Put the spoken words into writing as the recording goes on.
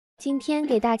今天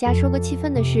给大家说个气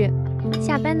愤的事，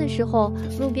下班的时候，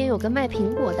路边有个卖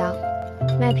苹果的，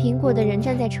卖苹果的人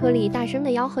站在车里大声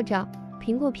地吆喝着，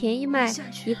苹果便宜卖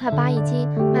，1块8一斤，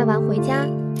卖完回家。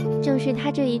正是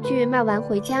他这一句卖完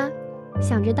回家，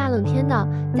想着大冷天的，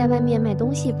在外面买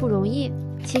东西不容易。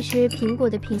其实苹果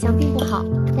的品相并不好，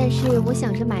但是我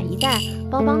想着买一袋，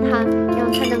帮他，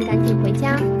让他能赶紧回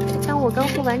家。当我刚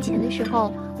付完钱的时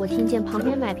候，我听见旁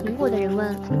边买苹果的人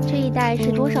问：“这一袋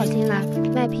是多少斤啦？”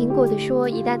卖苹果的说：“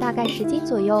一袋大概10斤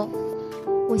左右。”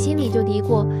我心里就嘀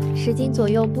咕：10斤左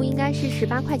右不应该是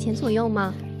18块钱左右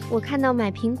吗？我看到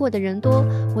买苹果的人多，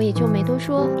我也就没多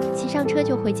说，骑上车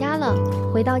就回家了。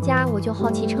回到家我就好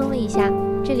奇称了一下，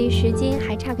这离10斤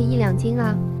还差个1、2斤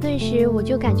啊！顿时我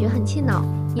就感觉很气恼。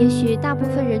也许大部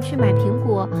分人去买苹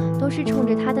果都是冲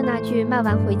着他的那句卖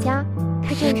完回家，他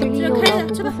正是利用了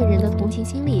部分人的同情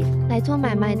心理来做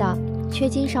买卖的。缺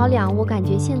斤少两，我感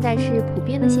觉现在是普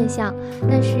遍的现象，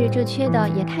但是这缺的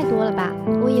也太多了吧！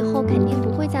我以后肯定不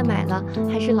会再买了，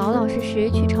还是老老实实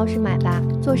去超市买吧。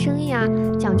做生意啊，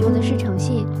讲究的是诚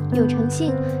信，有诚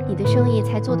信，你的生意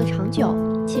才做得长久。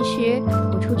其实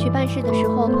我出去办事的时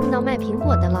候碰到卖苹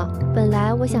果的了，本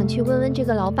来我想去问问这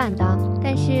个老板的，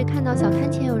但是看到小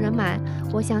摊前有人买，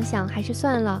我想想还是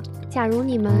算了。假如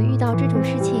你们遇到这种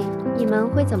事情，你们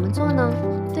会怎么做呢？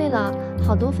对了，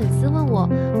好多粉丝问我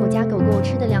家狗狗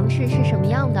吃的粮食是什么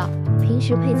样的，平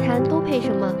时配餐都配什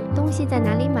么，东西在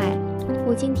哪里买？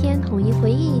我今天统一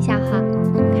回应一下哈。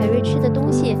凯瑞吃的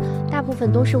东西大部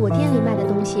分都是我店里卖的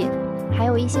东西，还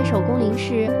有一些手工零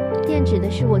食。店指的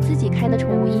是我自己开的宠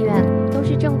物医院，都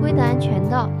是正规的、安全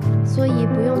的，所以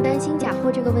不用担心假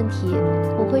货这个问题。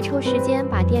我会抽时间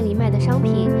把店里卖的商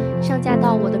品上架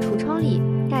到我的橱窗里，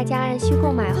大家按需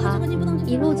购买哈。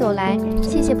一路走来，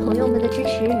谢谢朋友们的支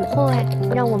持与厚爱，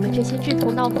让我们这些志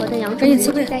同道合的养宠人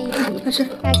聚在一起。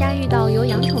大家遇到有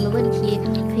养宠的问题，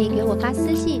可以给我发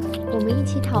私信，我们一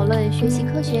起讨论学习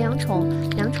科学养宠，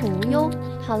养宠无忧。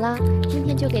好了，今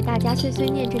天就给大家碎碎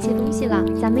念这些东西了，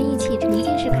咱们一起沉浸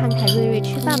式看凯瑞瑞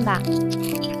吃饭吧。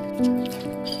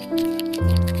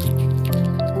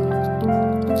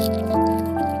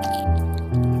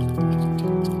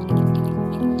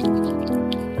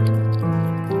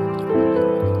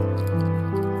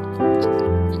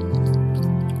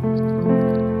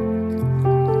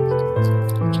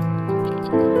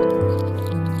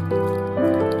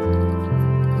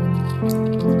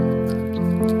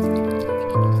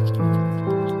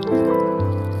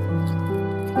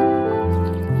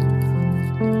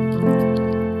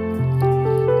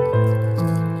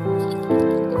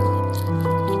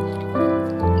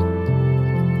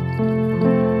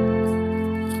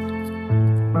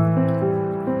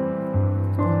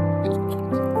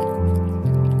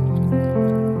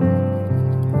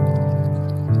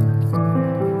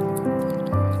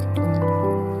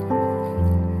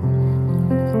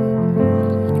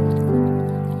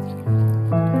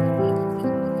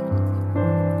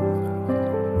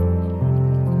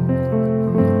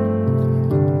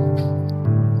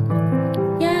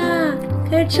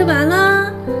吃完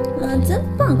了，真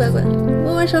棒，乖乖，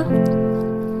握握手，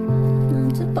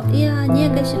真棒呀！你也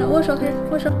该洗了，握手，开始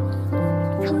握手，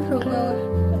握手，乖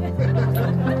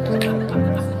乖，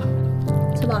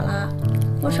吃饱了，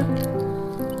握手。